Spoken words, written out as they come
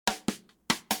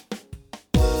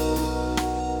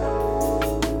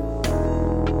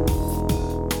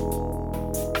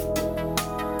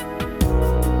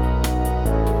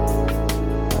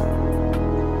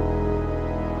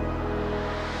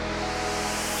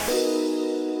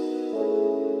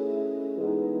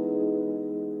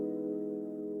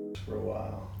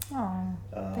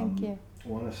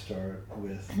want to start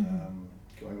with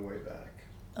going way back.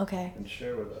 Okay. And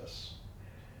share with us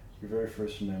your very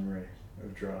first memory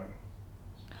of drawing.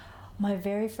 My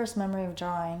very first memory of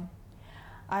drawing,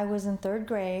 I was in 3rd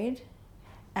grade,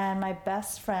 and my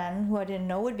best friend, who I didn't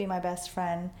know would be my best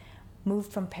friend,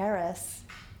 moved from Paris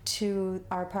to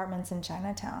our apartments in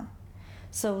Chinatown.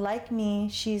 So like me,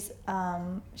 she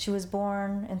was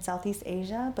born in Southeast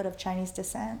Asia, but of Chinese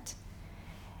descent.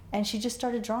 And she just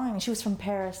started drawing. She was from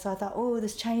Paris, so I thought, oh,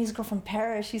 this Chinese girl from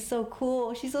Paris, she's so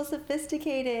cool, she's so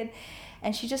sophisticated.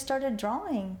 And she just started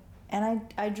drawing. And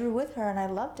I drew with her, and I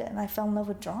loved it, and I fell in love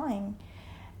with drawing.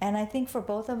 And I think for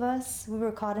both of us, we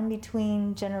were caught in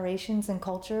between generations and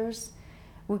cultures.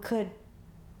 We could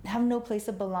have no place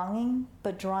of belonging,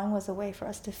 but drawing was a way for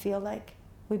us to feel like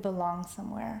we belonged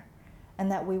somewhere,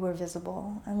 and that we were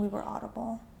visible, and we were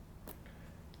audible.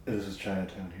 This is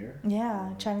Chinatown here?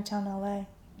 Yeah, Chinatown, LA.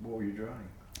 What were you drawing?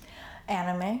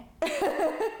 Anime.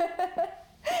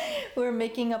 We were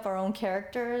making up our own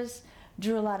characters,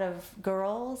 drew a lot of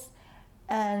girls,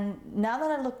 and now that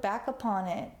I look back upon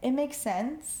it, it makes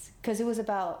sense, because it was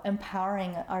about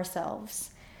empowering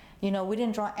ourselves. You know, we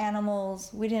didn't draw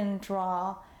animals, we didn't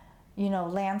draw,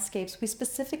 landscapes. We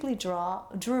specifically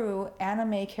drew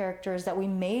anime characters that we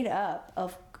made up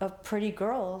of pretty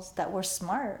girls that were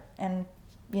smart and,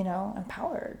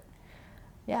 empowered.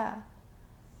 Yeah.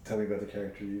 Tell me about the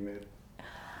character you made.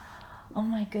 Oh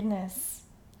my goodness.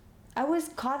 I was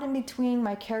caught in between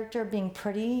my character being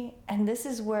pretty, and this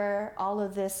is where all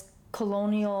of this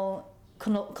colonialism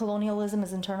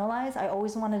is internalized. I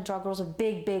always wanted to draw girls with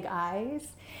big, big eyes,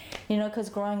 because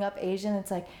growing up Asian,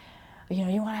 it's like, you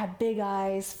want to have big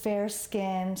eyes, fair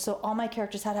skin. So all my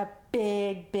characters had to have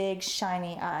big, big,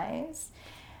 shiny eyes,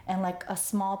 and like a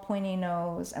small pointy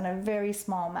nose and a very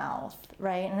small mouth,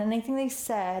 right? And anything they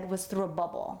said was through a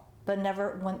bubble, but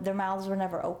their mouths were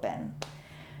never open.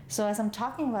 So as I'm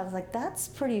talking about it, it's like, that's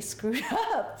pretty screwed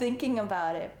up thinking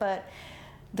about it. But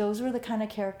those were the kind of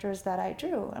characters that I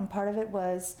drew, and part of it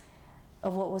was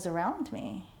of what was around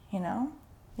me,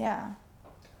 Yeah.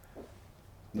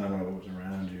 Not only what was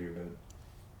around you, but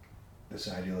this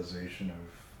idealization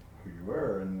of who you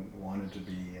were and wanted to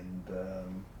be. And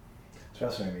it's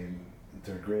fascinating. In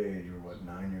 3rd grade, you were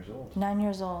 9 years old? 9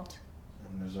 years old.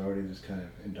 And there's already this kind of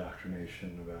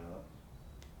indoctrination about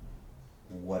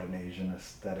what an Asian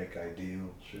aesthetic ideal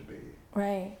should be.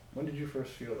 Right. When did you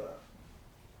first feel that?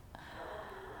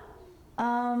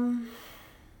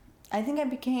 I think I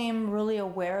became really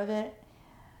aware of it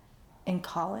in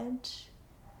college,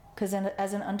 because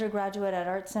as an undergraduate at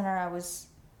Art Center, I was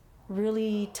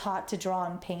really taught to draw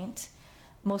and paint,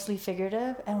 mostly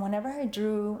figurative, and whenever I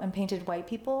drew and painted white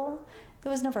people,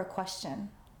 there was never a question.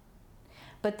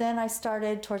 But then I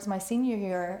started, towards my senior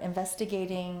year,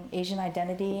 investigating Asian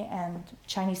identity and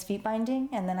Chinese feet binding,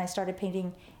 and then I started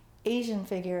painting Asian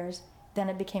figures. Then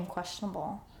it became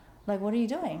questionable. Like, what are you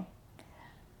doing?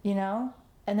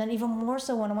 And then even more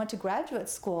so when I went to graduate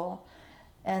school,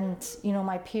 and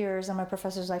my peers and my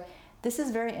professors like, this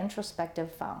is very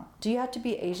introspective, Fang. Do you have to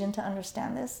be Asian to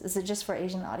understand this? Is it just for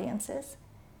Asian audiences?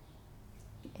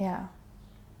 Yeah.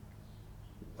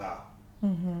 Wow.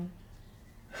 Mm-hmm.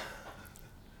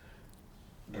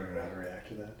 Don't know how to react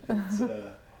to that. It's,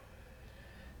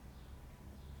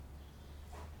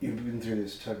 you've been through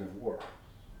this tug of war,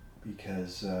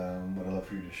 because what I'd love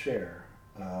for you to share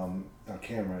on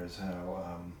camera is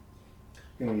how,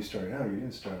 when you started out, you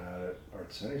didn't start out at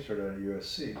Art Center, you started out at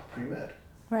USC, pre-med.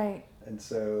 Right. And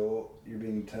so you're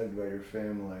being tugged by your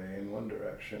family in one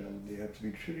direction, and you have to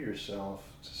be true to yourself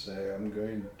to say, I'm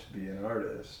going to be an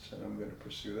artist, and I'm going to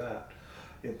pursue that.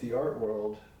 Yet the art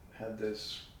world had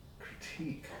this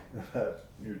critique about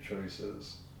your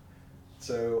choices.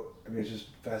 So, it's just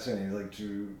fascinating, like,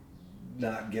 to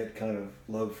not get kind of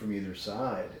love from either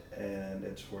side, and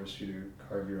it's forced you to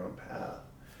carve your own path.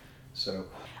 So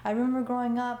I remember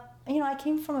growing up, I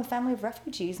came from a family of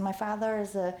refugees. My father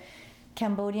is a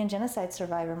Cambodian genocide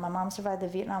survivor. My mom survived the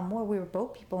Vietnam War. We were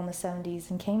boat people in the 70s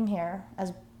and came here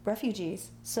as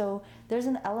refugees. So there's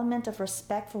an element of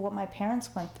respect for what my parents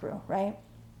went through, right?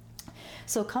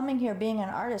 So coming here, being an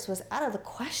artist, was out of the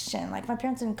question. Like, my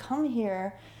parents didn't come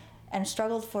here and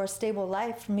struggled for a stable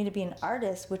life for me to be an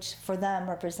artist, which for them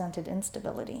represented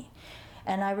instability.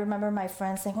 And I remember my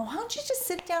friends saying, well, why don't you just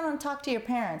sit down and talk to your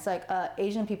parents? Like,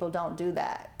 Asian people don't do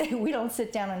that. We don't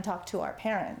sit down and talk to our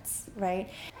parents, right?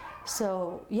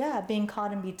 So, yeah, being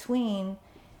caught in between,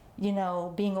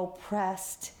 being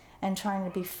oppressed and trying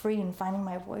to be free and finding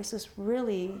my voice was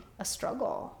really a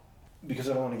struggle. Because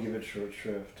I don't want to give it short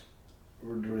shrift,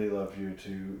 would really love you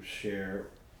to share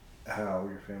how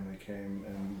your family came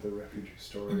and the refugee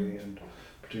story, and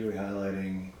particularly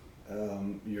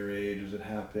highlighting your age as it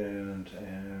happened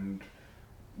and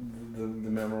the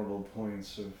memorable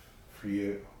points for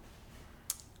you.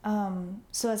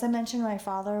 So as I mentioned, my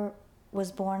father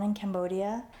was born in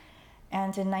Cambodia,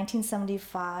 and in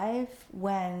 1975,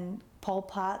 when Pol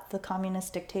Pot, the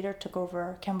communist dictator, took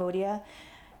over Cambodia,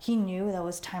 he knew that it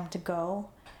was time to go,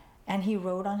 and he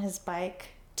rode on his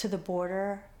bike to the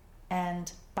border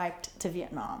and biked to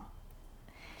Vietnam.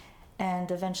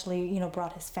 And eventually,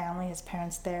 brought his family, his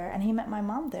parents there, and he met my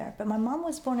mom there. But my mom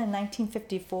was born in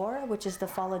 1954, which is the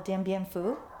fall of Dien Bien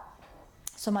Phu.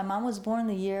 So my mom was born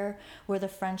the year where the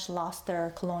French lost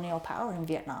their colonial power in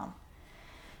Vietnam.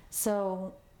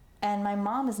 So, and my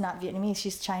mom is not Vietnamese,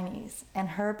 she's Chinese. And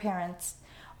her parents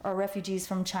are refugees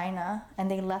from China,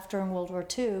 and they left during World War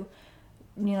II,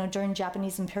 during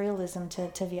Japanese imperialism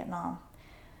to Vietnam.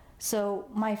 So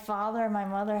my father and my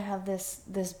mother have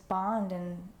this bond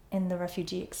in the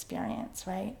refugee experience,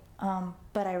 right?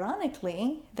 But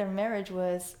ironically, their marriage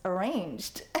was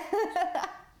arranged.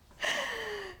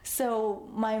 So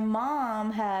my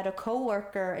mom had a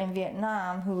coworker in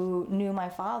Vietnam who knew my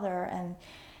father,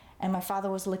 and my father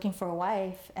was looking for a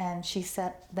wife, and she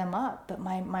set them up. But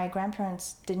my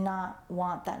grandparents did not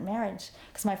want that marriage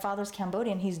because my father's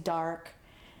Cambodian, he's dark,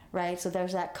 right? So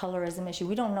there's that colorism issue.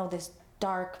 We don't know this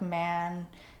dark man,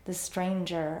 this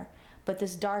stranger, but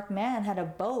this dark man had a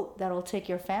boat that'll take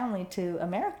your family to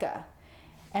America.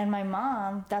 And my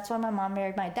mom, that's why my mom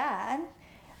married my dad,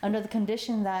 under the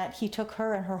condition that he took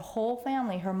her and her whole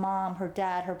family, her mom, her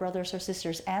dad, her brothers, her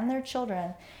sisters, and their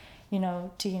children,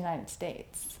 to the United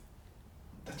States.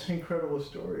 That's an incredible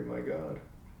story, my God.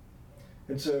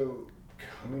 And so,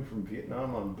 coming from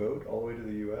Vietnam on boat all the way to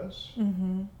the U.S.?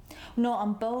 Mm-hmm. No,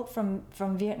 on boat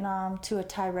from Vietnam to a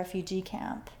Thai refugee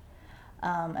camp.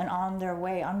 And on their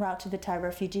way, en route to the Thai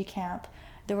refugee camp,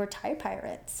 there were Thai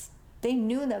pirates. They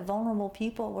knew that vulnerable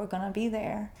people were going to be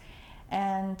there.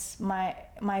 And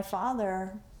my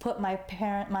father put my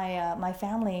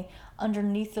family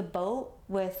underneath the boat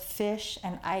with fish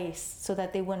and ice so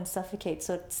that they wouldn't suffocate,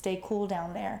 so it'd stay cool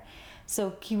down there.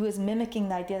 So he was mimicking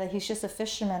the idea that he's just a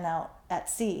fisherman out at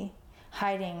sea,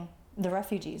 hiding the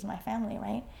refugees, my family,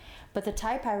 right? But the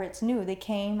Thai pirates knew. They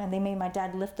came and they made my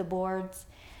dad lift the boards.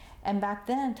 And back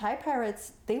then, Thai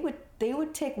pirates, they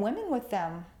would take women with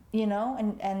them,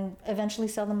 and eventually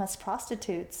sell them as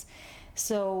prostitutes.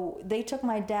 So they took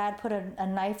my dad, put a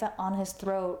knife on his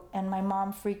throat, and my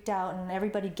mom freaked out, and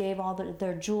everybody gave all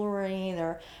their jewelry,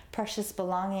 their precious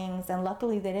belongings, and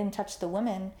luckily they didn't touch the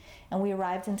women. And we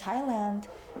arrived in Thailand,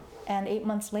 and 8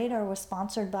 months later was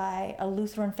sponsored by a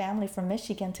Lutheran family from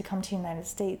Michigan to come to the United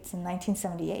States in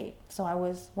 1978. So I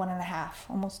was 1.5,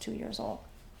 almost 2 years old.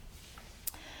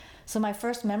 So my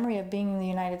first memory of being in the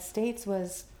United States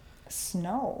was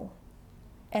snow.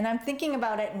 And I'm thinking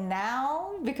about it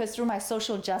now because through my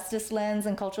social justice lens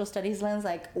and cultural studies lens,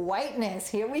 like whiteness,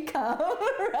 here we come,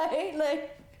 right?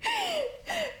 Like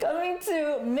coming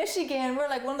to Michigan, we're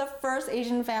like one of the first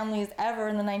Asian families ever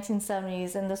in the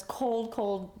 1970s in this cold,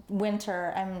 cold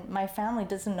winter. And my family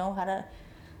doesn't know how to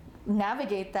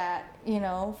navigate that,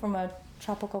 from a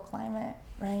tropical climate,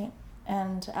 right?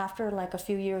 And after like a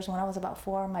few years, when I was about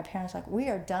 4, my parents were like, we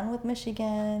are done with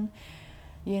Michigan.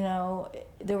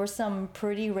 There were some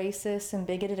pretty racist and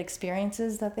bigoted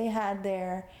experiences that they had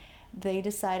there. They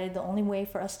decided the only way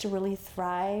for us to really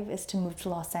thrive is to move to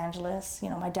Los Angeles.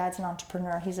 My dad's an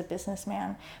entrepreneur, he's a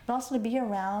businessman, but also to be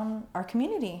around our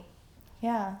community.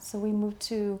 Yeah, so we moved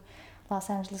to Los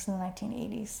Angeles in the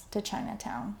 1980s, to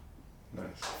Chinatown. Nice.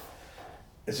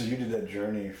 And so you did that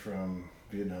journey from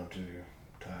Vietnam to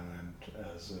Thailand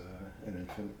as an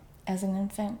infant? As an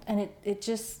infant, and it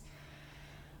just...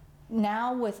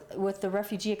 Now with the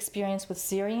refugee experience with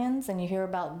Syrians, and you hear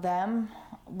about them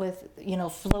with,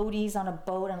 floaties on a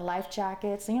boat and life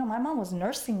jackets. My mom was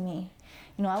nursing me.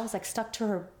 I was like stuck to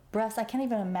her breast. I can't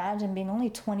even imagine being only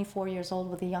 24 years old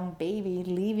with a young baby,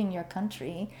 leaving your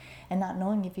country and not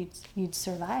knowing if you'd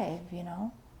survive,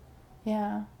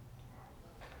 Yeah.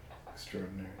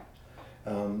 Extraordinary.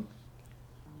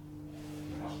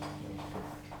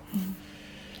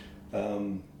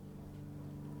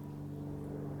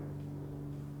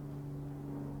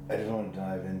 I just want to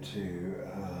dive into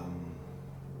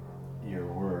your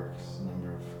work. There's a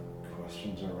number of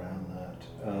questions around that.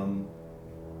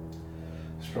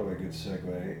 It's probably a good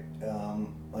segue.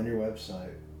 On your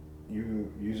website,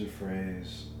 you use a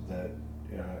phrase that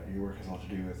your work has a lot to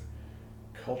do with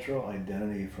cultural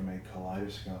identity from a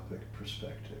kaleidoscopic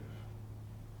perspective.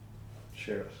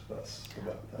 Share with us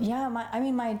about that. Yeah,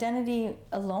 my identity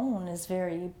alone is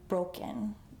very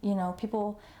broken. You know,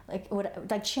 people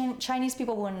like Chinese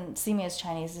people wouldn't see me as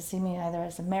Chinese. They see me either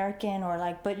as American or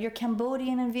like, but you're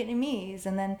Cambodian and Vietnamese.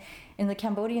 And then in the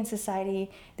Cambodian society,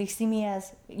 they see me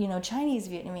as, you know, Chinese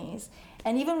Vietnamese.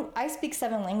 And even I speak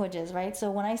 7 languages, right?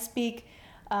 So when I speak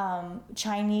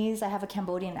Chinese, I have a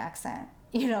Cambodian accent,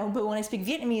 you know, but when I speak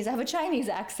Vietnamese, I have a Chinese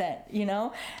accent, you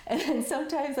know? And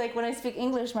sometimes, like, when I speak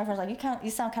English, my friends are like, you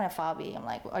sound kind of fobby. I'm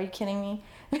like, are you kidding me?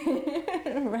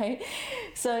 Right?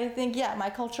 So I think, yeah, my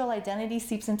cultural identity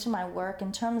seeps into my work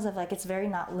in terms of, like, it's very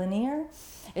not linear.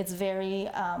 It's very,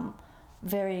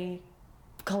 very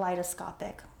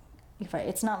kaleidoscopic, right?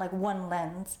 It's not like one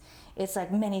lens. It's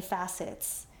like many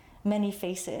facets, many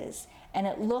faces. And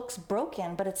it looks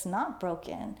broken, but it's not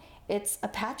broken. It's a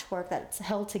patchwork that's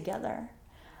held together.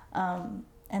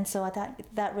 And so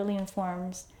that really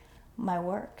informs my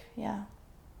work, yeah.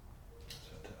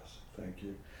 Fantastic, thank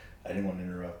you. I didn't want to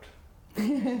interrupt. Well,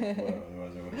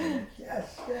 otherwise I would have been like,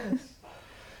 yes, yes.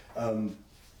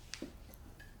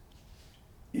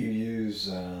 You use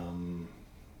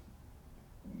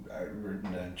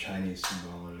written Chinese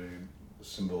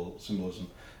symbolism,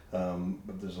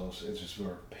 but there's also, it's just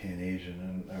more Pan-Asian,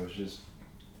 and I was just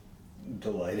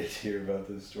delighted to hear about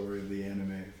the story of the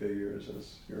anime figures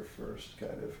as your first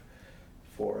kind of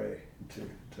foray to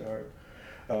art.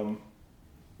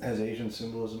 Has Asian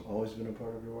symbolism always been a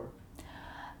part of your work?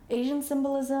 Asian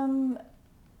symbolism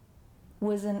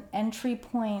was an entry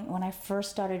point when I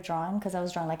first started drawing, because I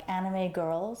was drawing like anime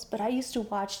girls, but I used to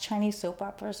watch Chinese soap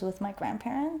operas with my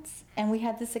grandparents, and we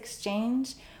had this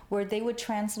exchange where they would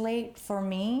translate for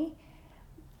me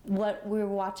what we were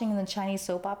watching in the Chinese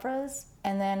soap operas,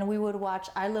 and then we would watch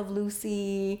I Love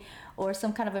Lucy or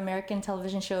some kind of American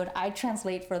television show, and I'd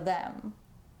translate for them,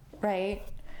 right?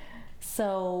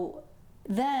 So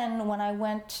then when I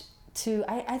went to,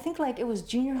 I think like it was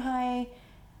junior high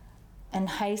and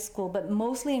high school, but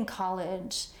mostly in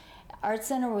college, Art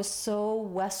Center was so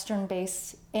Western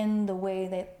based in the way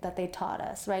that they taught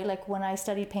us, right? Like when I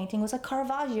studied painting, it was like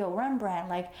Caravaggio, Rembrandt,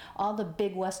 like all the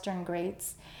big Western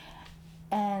greats.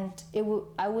 And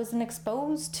I wasn't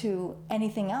exposed to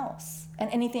anything else.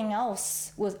 And anything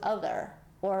else was other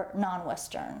or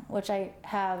non-Western, which I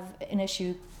have an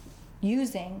issue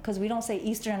using, because we don't say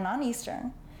Eastern and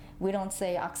non-Eastern. We don't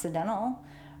say Occidental,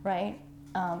 right?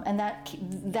 And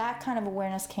that kind of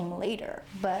awareness came later.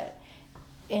 But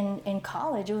in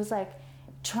college, it was like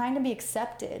trying to be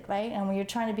accepted, right? And when you're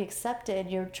trying to be accepted,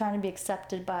 you're trying to be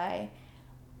accepted by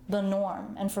the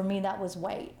norm. And for me, that was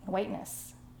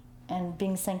whiteness and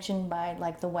being sanctioned by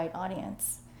like the white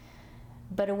audience.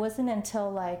 But it wasn't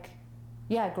until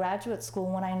graduate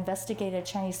school when I investigated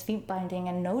Chinese feet binding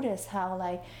and noticed how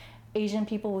like Asian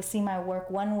people would see my work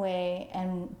one way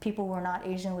and people who were not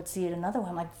Asian would see it another way.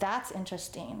 I'm like, that's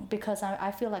interesting, because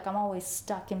I feel like I'm always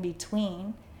stuck in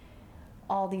between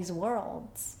all these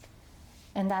worlds.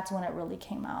 And that's when it really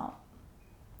came out.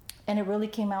 And it really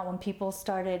came out when people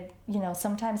started,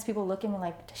 sometimes people look at me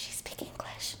like, does she speak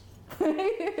English?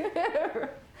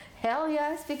 Hell yeah,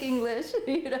 I speak English,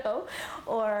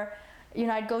 Or,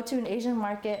 I'd go to an Asian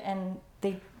market and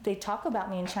they talk about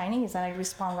me in Chinese and I'd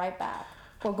respond right back.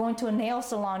 Or going to a nail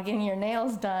salon, getting your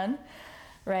nails done,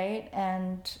 right?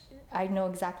 And I know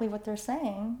exactly what they're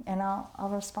saying and I'll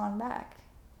respond back.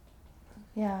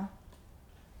 Yeah.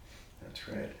 That's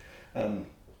right.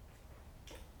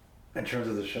 In terms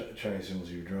of the Chinese symbols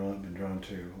you've been drawn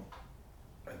to,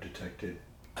 I've detected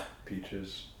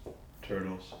peaches,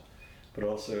 turtles, but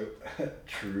also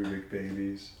cherubic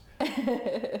babies.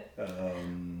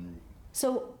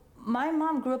 So my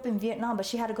mom grew up in Vietnam, but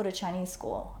she had to go to Chinese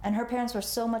school. And her parents were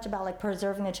so much about like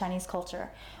preserving the Chinese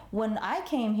culture. When I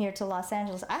came here to Los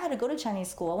Angeles, I had to go to Chinese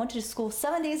school. I went to school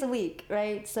 7 days a week,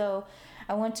 right? So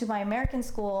I went to my American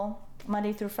school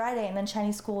Monday through Friday, and then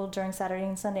Chinese school during Saturday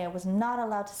and Sunday. I was not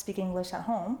allowed to speak English at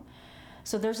home.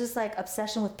 So there's this like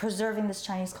obsession with preserving this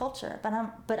Chinese culture.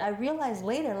 But I realized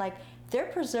later, like, they're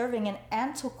preserving an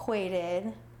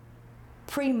antiquated,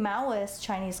 pre-Maoist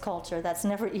Chinese culture that's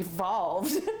never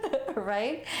evolved,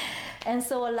 right? And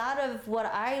so a lot of what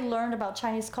I learned about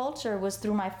Chinese culture was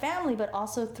through my family, but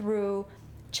also through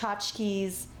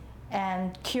tchotchkes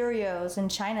and curios in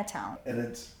Chinatown.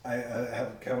 And I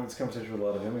have this conversation with a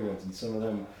lot of immigrants, and some of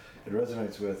them it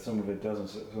resonates with, some of it doesn't,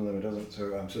 some of them it doesn't.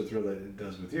 So I'm so thrilled that it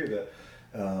does with you, that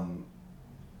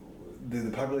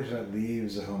the population that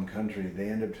leaves the home country, they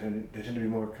tend to be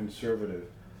more conservative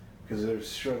because they're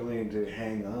struggling to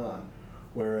hang on,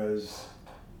 whereas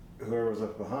whoever was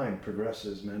left behind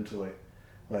progresses mentally.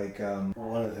 Like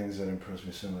one of the things that impressed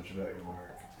me so much about your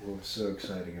work, what was so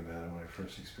exciting about it when I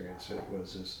first experienced it,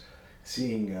 was this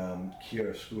seeing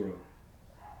chiaroscuro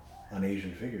on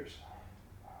Asian figures.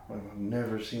 I've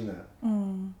never seen that.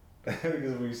 Mm.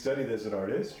 Because we study this in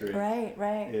art history. Right,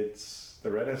 right. It's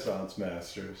the Renaissance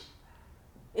masters.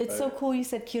 It's so cool you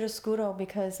said chiaroscuro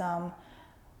because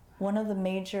one of the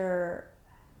major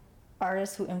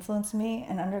artists who influenced me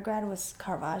in undergrad was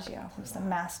Caravaggio, who's the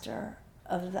master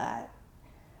of that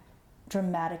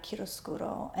dramatic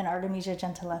chiaroscuro, and Artemisia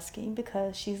Gentileschi,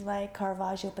 because she's like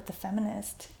Caravaggio but the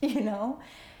feminist, you know?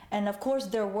 And of course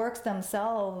their works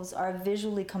themselves are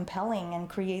visually compelling and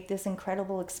create this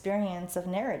incredible experience of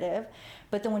narrative.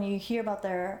 But then when you hear about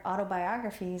their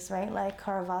autobiographies, right, like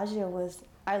Caravaggio was,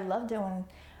 I loved it when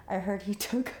I heard he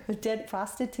took a dead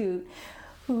prostitute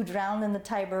who drowned in the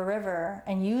Tiber River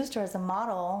and used her as a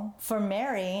model for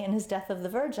Mary in his Death of the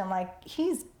Virgin. I'm like,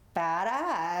 he's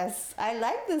badass. I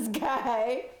like this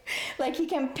guy. Like, he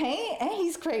can paint and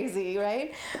he's crazy,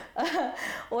 right?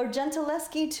 Or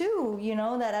Gentileschi too, you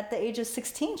know, that at the age of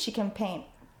 16 she can paint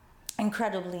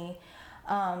incredibly.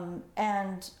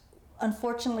 And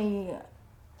unfortunately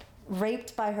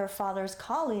raped by her father's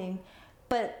colleague,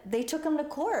 but they took him to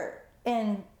court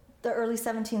in the early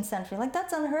 17th century. Like,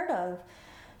 that's unheard of.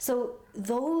 So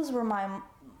those were my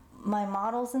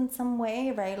models in some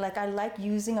way, right? Like, I like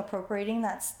appropriating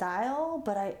that style,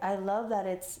 but I love that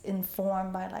it's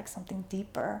informed by like something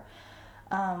deeper.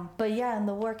 But yeah, in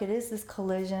the work, it is this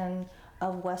collision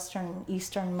of Western,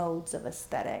 Eastern modes of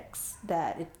aesthetics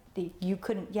that you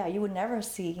would never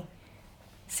see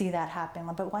that happen.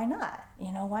 But why not?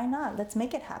 You know, why not? Let's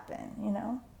make it happen, you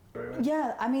know?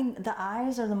 Yeah, I mean, the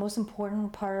eyes are the most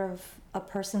important part of a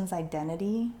person's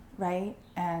identity, right?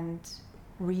 And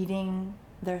reading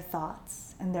their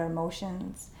thoughts and their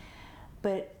emotions.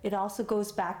 But it also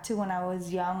goes back to when I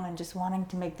was young and just wanting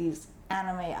to make these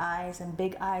anime eyes and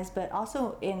big eyes. But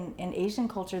also in Asian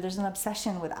culture, there's an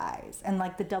obsession with eyes and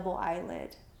like the double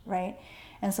eyelid, right?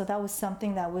 And so that was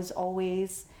something that was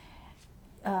always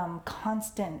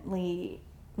constantly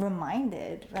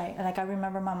reminded, right? Like, I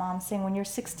remember my mom saying, when you're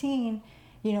 16,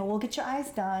 you know, we'll get your eyes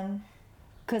done,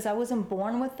 because I wasn't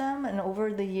born with them, and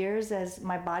over the years as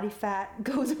my body fat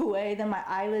goes away, then my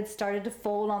eyelids started to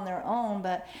fold on their own.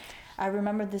 But I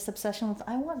remember this obsession with,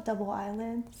 I want double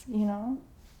eyelids, you know?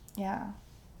 Yeah.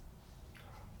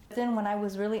 Then when I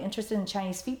was really interested in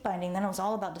Chinese feet binding, then it was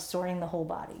all about distorting the whole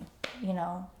body, you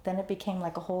know? Then it became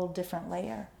like a whole different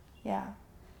layer. Yeah.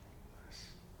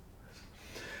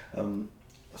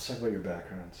 Let's talk about your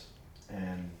backgrounds,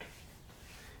 and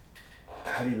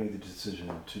how do you make the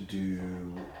decision to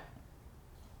do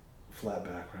flat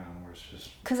background where it's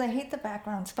just... Because I hate the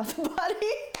backgrounds about the body.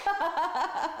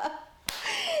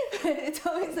 It's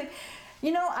always like,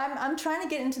 you know, I'm trying to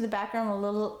get into the background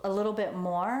a little bit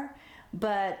more,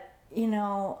 but, you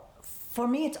know, for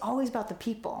me it's always about the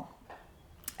people,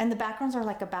 and the backgrounds are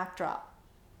like a backdrop.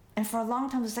 And for a long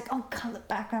time it's like, oh God, the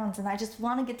backgrounds, and I just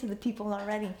want to get to the people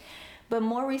already. But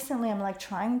more recently, I'm like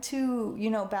trying to, you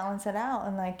know, balance it out.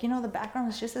 And like, you know, the background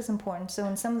is just as important. So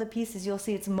in some of the pieces, you'll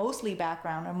see it's mostly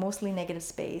background or mostly negative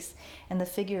space. And the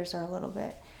figures are a little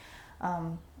bit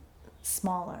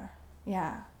smaller.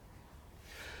 Yeah.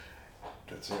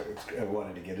 I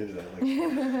wanted to get into that, like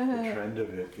the trend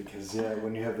of it. Because, yeah,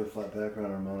 when you have the flat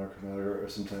background or monochromatic, or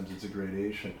sometimes it's a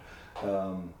gradation.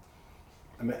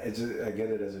 I mean, I get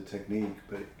it as a technique,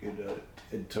 but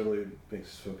it totally makes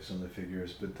us focus on the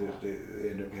figures, but they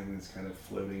end up having this kind of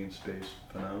floating in space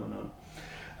phenomenon.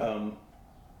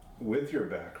 With your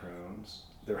backgrounds,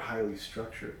 they're highly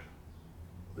structured.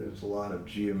 There's a lot of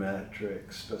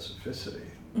geometric specificity.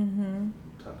 Mm-hmm.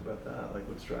 Talk about that, like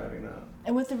what's driving that?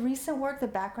 And with the recent work, the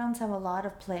backgrounds have a lot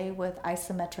of play with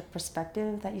isometric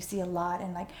perspective that you see a lot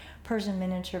in like Persian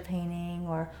miniature painting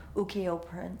or ukiyo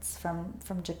prints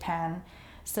from Japan.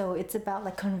 So it's about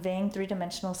like conveying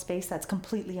three-dimensional space that's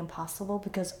completely impossible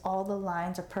because all the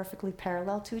lines are perfectly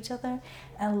parallel to each other.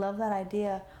 And I love that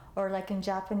idea. Or like in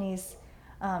Japanese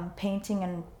painting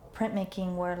and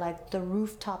printmaking, where like the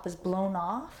rooftop is blown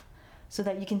off so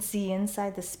that you can see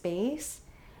inside the space.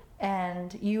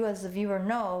 And you as the viewer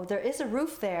know there is a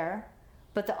roof there,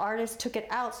 but the artist took it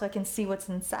out so I can see what's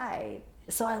inside.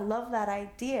 So I love that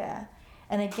idea.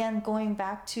 And again, going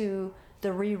back to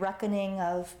the re-reckoning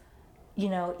of, you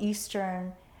know,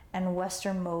 Eastern and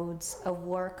Western modes of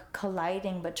work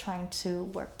colliding but trying to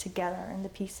work together in the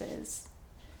pieces.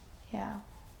 Yeah.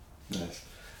 Nice.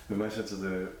 But my sense of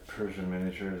the Persian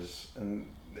miniatures, and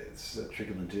it's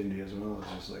trickled into India as well,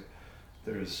 it's just like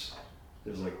there's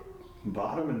like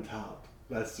bottom and top.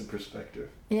 That's the perspective.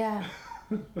 Yeah.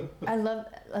 I love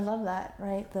that,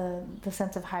 right? The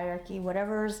sense of hierarchy.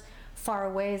 Whatever's far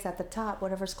away is at the top,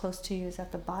 whatever's close to you is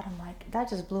at the bottom. Like, that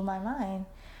just blew my mind.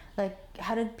 Like,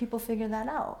 how did people figure that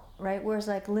out, right? Whereas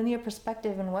like linear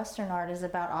perspective in Western art is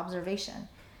about observation,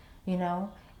 you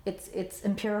know, it's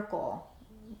empirical,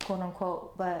 quote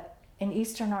unquote, but in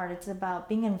Eastern art, it's about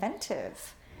being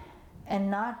inventive and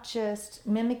not just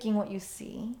mimicking what you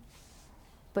see,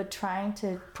 but trying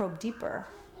to probe deeper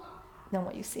than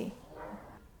what you see.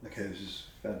 Okay, this is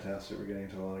fantastic. We're getting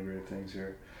into a lot of great things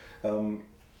here. The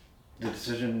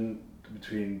decision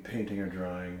between painting or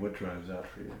drawing, what drives that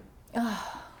for you?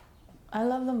 Oh, I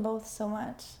love them both so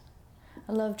much.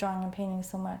 I love drawing and painting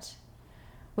so much.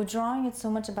 With drawing, it's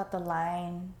so much about the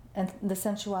line and the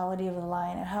sensuality of the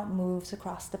line and how it moves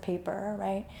across the paper,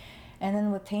 right? And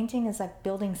then with painting, it's like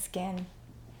building skin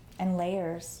and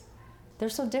layers. They're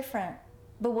so different.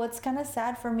 But what's kind of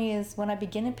sad for me is when I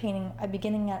begin a painting, I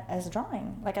begin as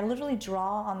drawing. Like I literally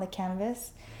draw on the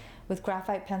canvas with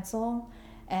graphite pencil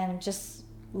and just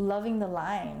loving the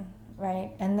line,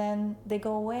 right? And then they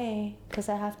go away because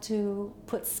I have to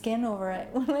put skin over it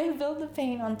when I build the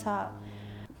paint on top.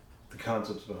 The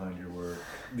concepts behind your work,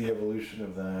 the evolution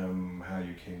of them, how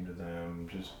you came to them,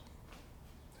 just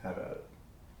have at it.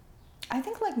 I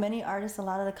think like many artists, a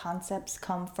lot of the concepts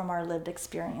come from our lived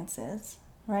experiences,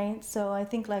 right? So I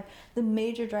think like the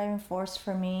major driving force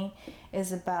for me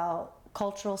is about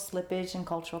cultural slippage and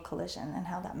cultural collision and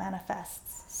how that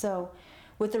manifests. So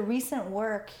with the recent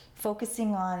work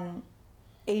focusing on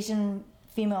Asian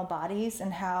female bodies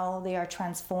and how they are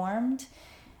transformed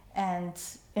and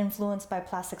influenced by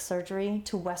plastic surgery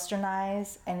to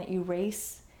westernize and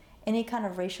erase any kind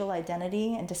of racial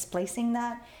identity and displacing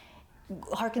that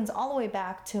harkens all the way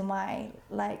back to my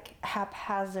like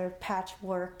haphazard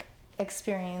patchwork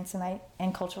experience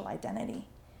and cultural identity.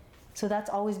 So that's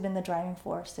always been the driving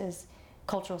force, is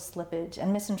cultural slippage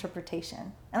and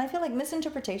misinterpretation. And I feel like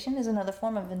misinterpretation is another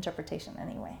form of interpretation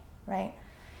anyway, right?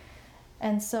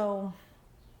 And so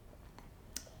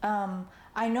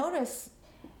I notice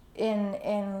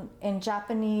in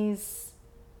Japanese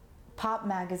pop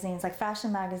magazines, like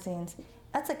fashion magazines,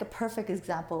 that's like a perfect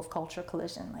example of cultural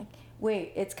collision. Like,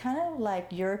 wait, it's kind of like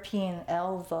European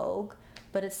Elle Vogue,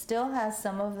 but it still has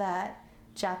some of that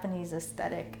Japanese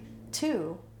aesthetic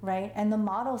too, right? And the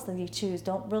models that you choose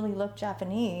don't really look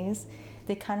Japanese.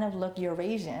 They kind of look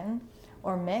Eurasian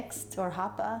or mixed or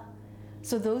Hapa.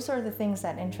 So those are the things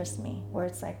that interest me, where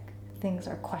it's like things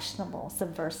are questionable,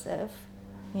 subversive,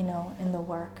 you know, in the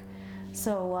work.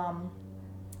 So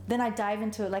then I dive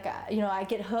into it, like, you know, I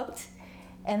get hooked,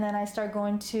 and then I start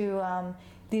going to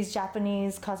these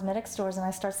Japanese cosmetic stores, and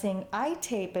I start seeing eye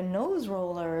tape and nose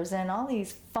rollers and all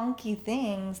these funky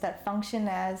things that function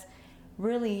as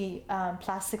really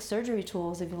plastic surgery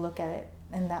tools if you look at it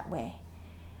in that way.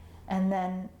 And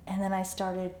then I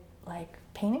started like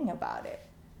painting about it,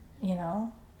 you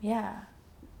know? Yeah.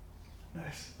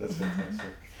 Nice. That's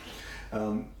fantastic.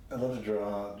 I'd love to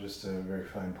draw just a very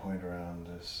fine point around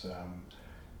this,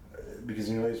 because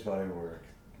in Yulei's body work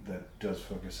that does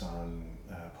focus on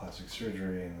plastic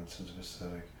surgery and the sense of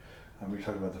aesthetic, we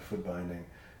talk about the foot binding,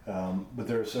 but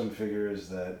there are some figures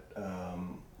that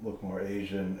look more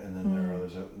Asian, and then there are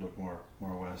others that look more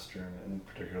Western, and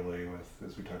particularly with,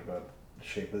 as we talked about, the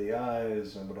shape of the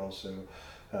eyes, but also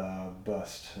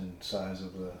bust and size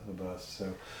of the bust.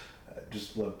 So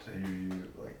just love to hear you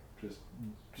like just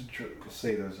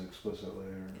say those explicitly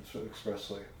or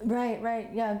expressly. Right,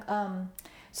 yeah.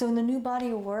 So in the new body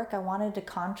of work, I wanted to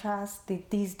contrast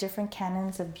these different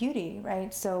canons of beauty,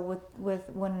 right? So with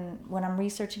when I'm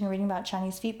researching and reading about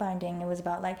Chinese feet binding, it was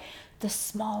about like the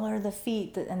smaller the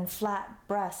feet and flat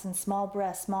breasts,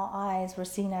 small eyes were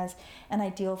seen as an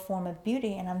ideal form of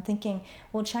beauty. And I'm thinking,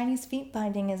 well, Chinese feet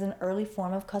binding is an early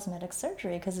form of cosmetic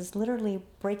surgery because it's literally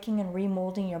breaking and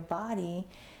remolding your body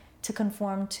to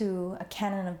conform to a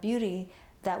canon of beauty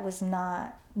that was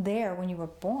not there when you were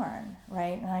born,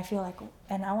 right? And I feel like,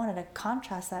 and I wanted to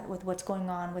contrast that with what's going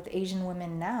on with Asian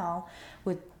women now,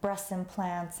 with breast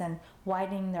implants and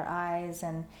widening their eyes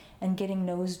and getting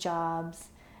nose jobs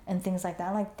and things like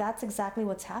that. Like, that's exactly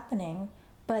what's happening.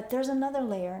 But there's another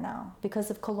layer now. Because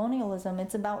of colonialism,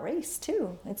 it's about race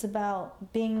too. It's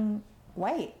about being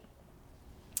white.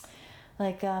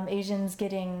 Like Asian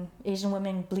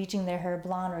women bleaching their hair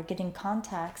blonde or getting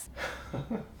contacts.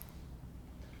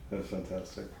 That's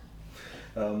fantastic.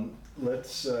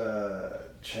 Let's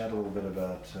chat a little bit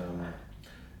about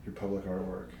your public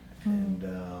artwork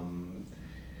and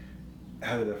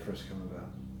how did that first come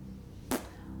about?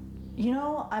 You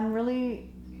know, I'm really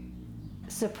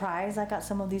surprised I got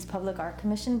some of these public art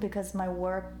commissioned because my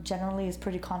work generally is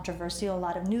pretty controversial. A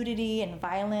lot of nudity and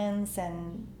violence,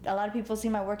 and a lot of people see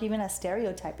my work even as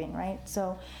stereotyping, right?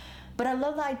 So, But I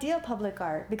love the idea of public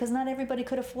art because not everybody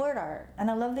could afford art. And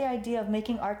I love the idea of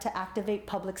making art to activate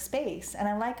public space. And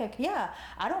I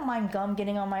I don't mind gum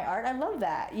getting on my art. I love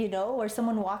that, or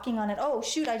someone walking on it. Oh,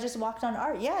 shoot, I just walked on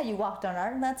art. Yeah, you walked on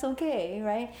art and that's okay,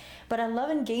 right? But I love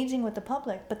engaging with the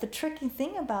public. But the tricky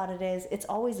thing about it is it's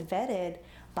always vetted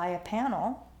by a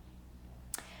panel.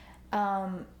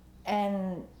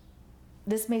 And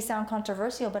this may sound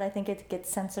controversial, but I think it gets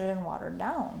censored and watered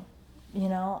down.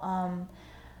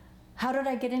 How did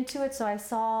I get into it? So I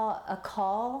saw a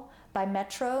call by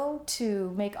Metro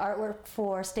to make artwork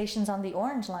for stations on the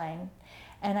Orange Line,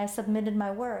 and I submitted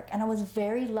my work. And I was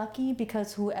very lucky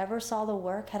because whoever saw the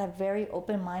work had a very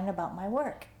open mind about my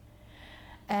work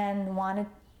and wanted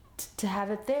to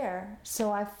have it there.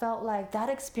 So I felt like that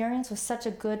experience was such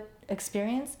a good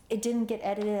experience. It didn't get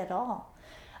edited at all.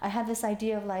 I had this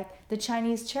idea of like the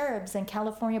Chinese cherubs and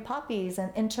California poppies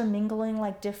and intermingling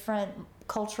like different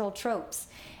cultural tropes.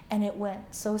 And it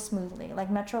went so smoothly.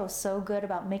 Like Metro is so good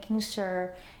about making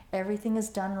sure everything is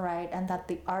done right and that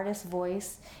the artist's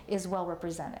voice is well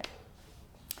represented.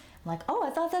 I'm like, oh, I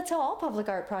thought that's how all public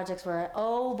art projects were.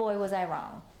 Oh boy, was I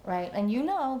wrong, right? And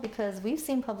because we've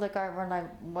seen public art, we're like,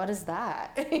 what is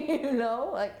that?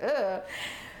 Like, ugh.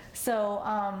 So,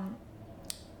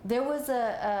 there was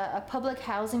a public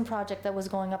housing project that was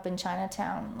going up in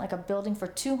Chinatown, like a building for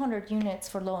 200 units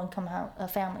for low-income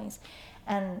families,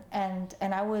 and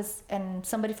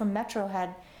somebody from Metro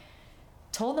had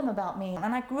told them about me,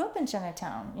 and I grew up in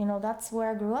Chinatown. That's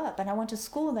where I grew up, and I went to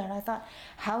school there, and I thought,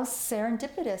 how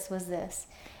serendipitous was this?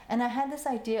 And I had this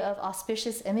idea of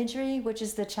auspicious imagery, which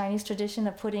is the Chinese tradition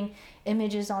of putting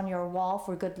images on your wall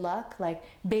for good luck, like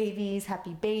babies,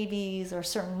 happy babies, or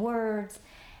certain words.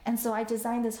 And so I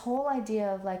designed this whole idea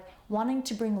of like wanting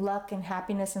to bring luck and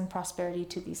happiness and prosperity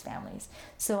to these families.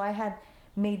 So I had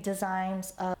made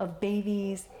designs of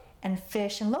babies and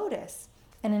fish and lotus.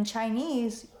 And in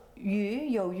Chinese,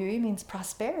 you means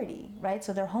prosperity, right?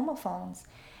 So they're homophones.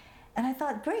 And I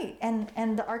thought, great.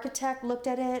 And the architect looked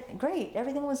at it, great.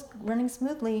 Everything was running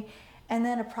smoothly. And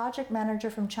then a project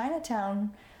manager from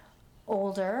Chinatown,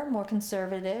 older, more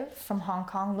conservative, from Hong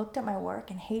Kong, looked at my work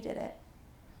and hated it.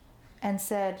 And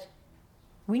said,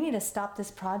 we need to stop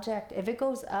this project. If it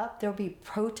goes up, there'll be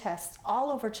protests all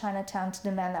over Chinatown to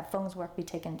demand that Feng's work be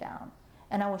taken down.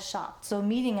 And I was shocked. So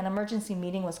an emergency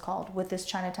meeting was called with this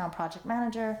Chinatown project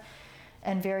manager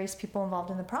and various people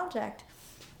involved in the project.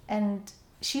 And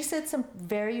she said some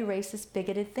very racist,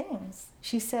 bigoted things.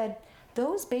 She said,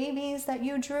 those babies that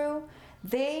you drew,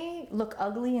 they look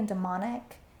ugly and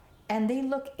demonic, and they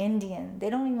look Indian.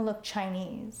 They don't even look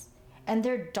Chinese. And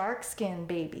they're dark-skinned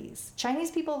babies.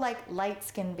 Chinese people like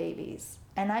light-skinned babies.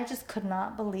 And I just could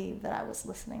not believe that I was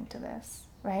listening to this,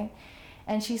 right?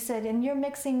 And she said, and you're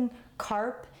mixing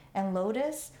carp and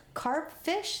lotus. Carp,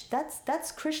 fish,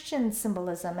 that's Christian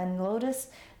symbolism. And lotus,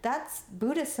 that's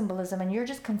Buddhist symbolism. And you're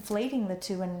just conflating the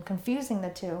two and confusing the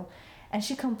two. And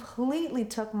she completely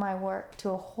took my work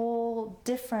to a whole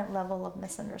different level of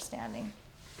misunderstanding.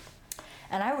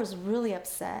 And I was really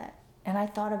upset. And I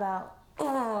thought about,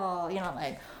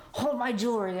 like, hold my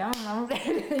jewelry. I'm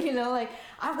like,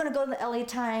 I'm going to go to the LA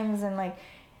Times and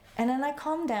then I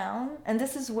calmed down. And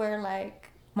this is where like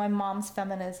my mom's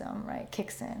feminism, right,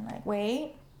 kicks in. Like,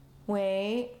 wait,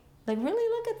 like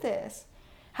really look at this.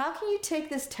 How can you take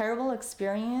this terrible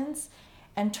experience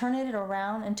and turn it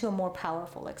around into a more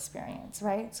powerful experience,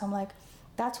 right? So I'm like,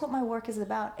 that's what my work is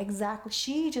about. Exactly.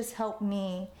 She just helped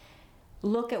me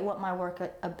look at what my work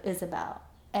is about.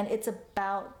 And it's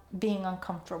about being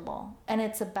uncomfortable. And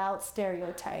it's about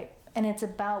stereotype. And it's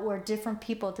about where different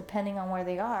people, depending on where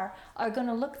they are going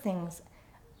to look things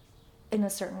in a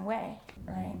certain way,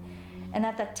 right? And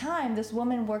at that time, this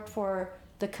woman worked for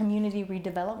the Community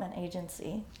Redevelopment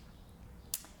Agency,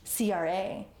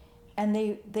 CRA. And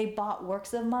they bought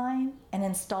works of mine and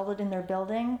installed it in their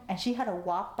building. And she had to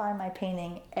walk by my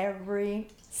painting every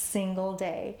single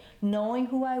day, knowing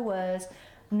who I was,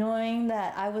 knowing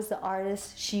that I was the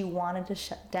artist she wanted to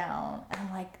shut down. And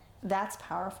I'm like, that's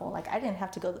powerful. Like, I didn't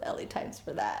have to go to the LA Times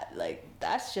for that. Like,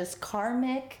 that's just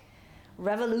karmic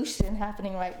revolution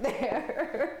happening right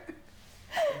there.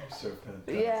 So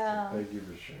fantastic. Yeah. Thank you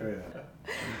for sharing that.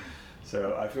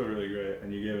 So I feel really great,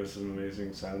 and you gave us some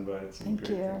amazing sound bites and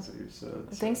great things that you said.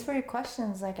 Thanks for your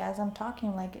questions. Like, as I'm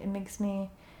talking, like, it makes me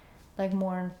like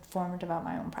more informed about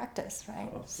my own practice, right?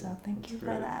 Awesome. So thank you for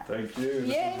that. Thank you.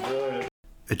 Yay. This is brilliant.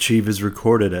 Achieve is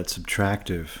recorded at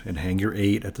Subtractive in Hangar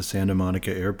 8 at the Santa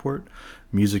Monica Airport.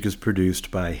 Music is produced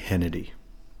by Hennedy.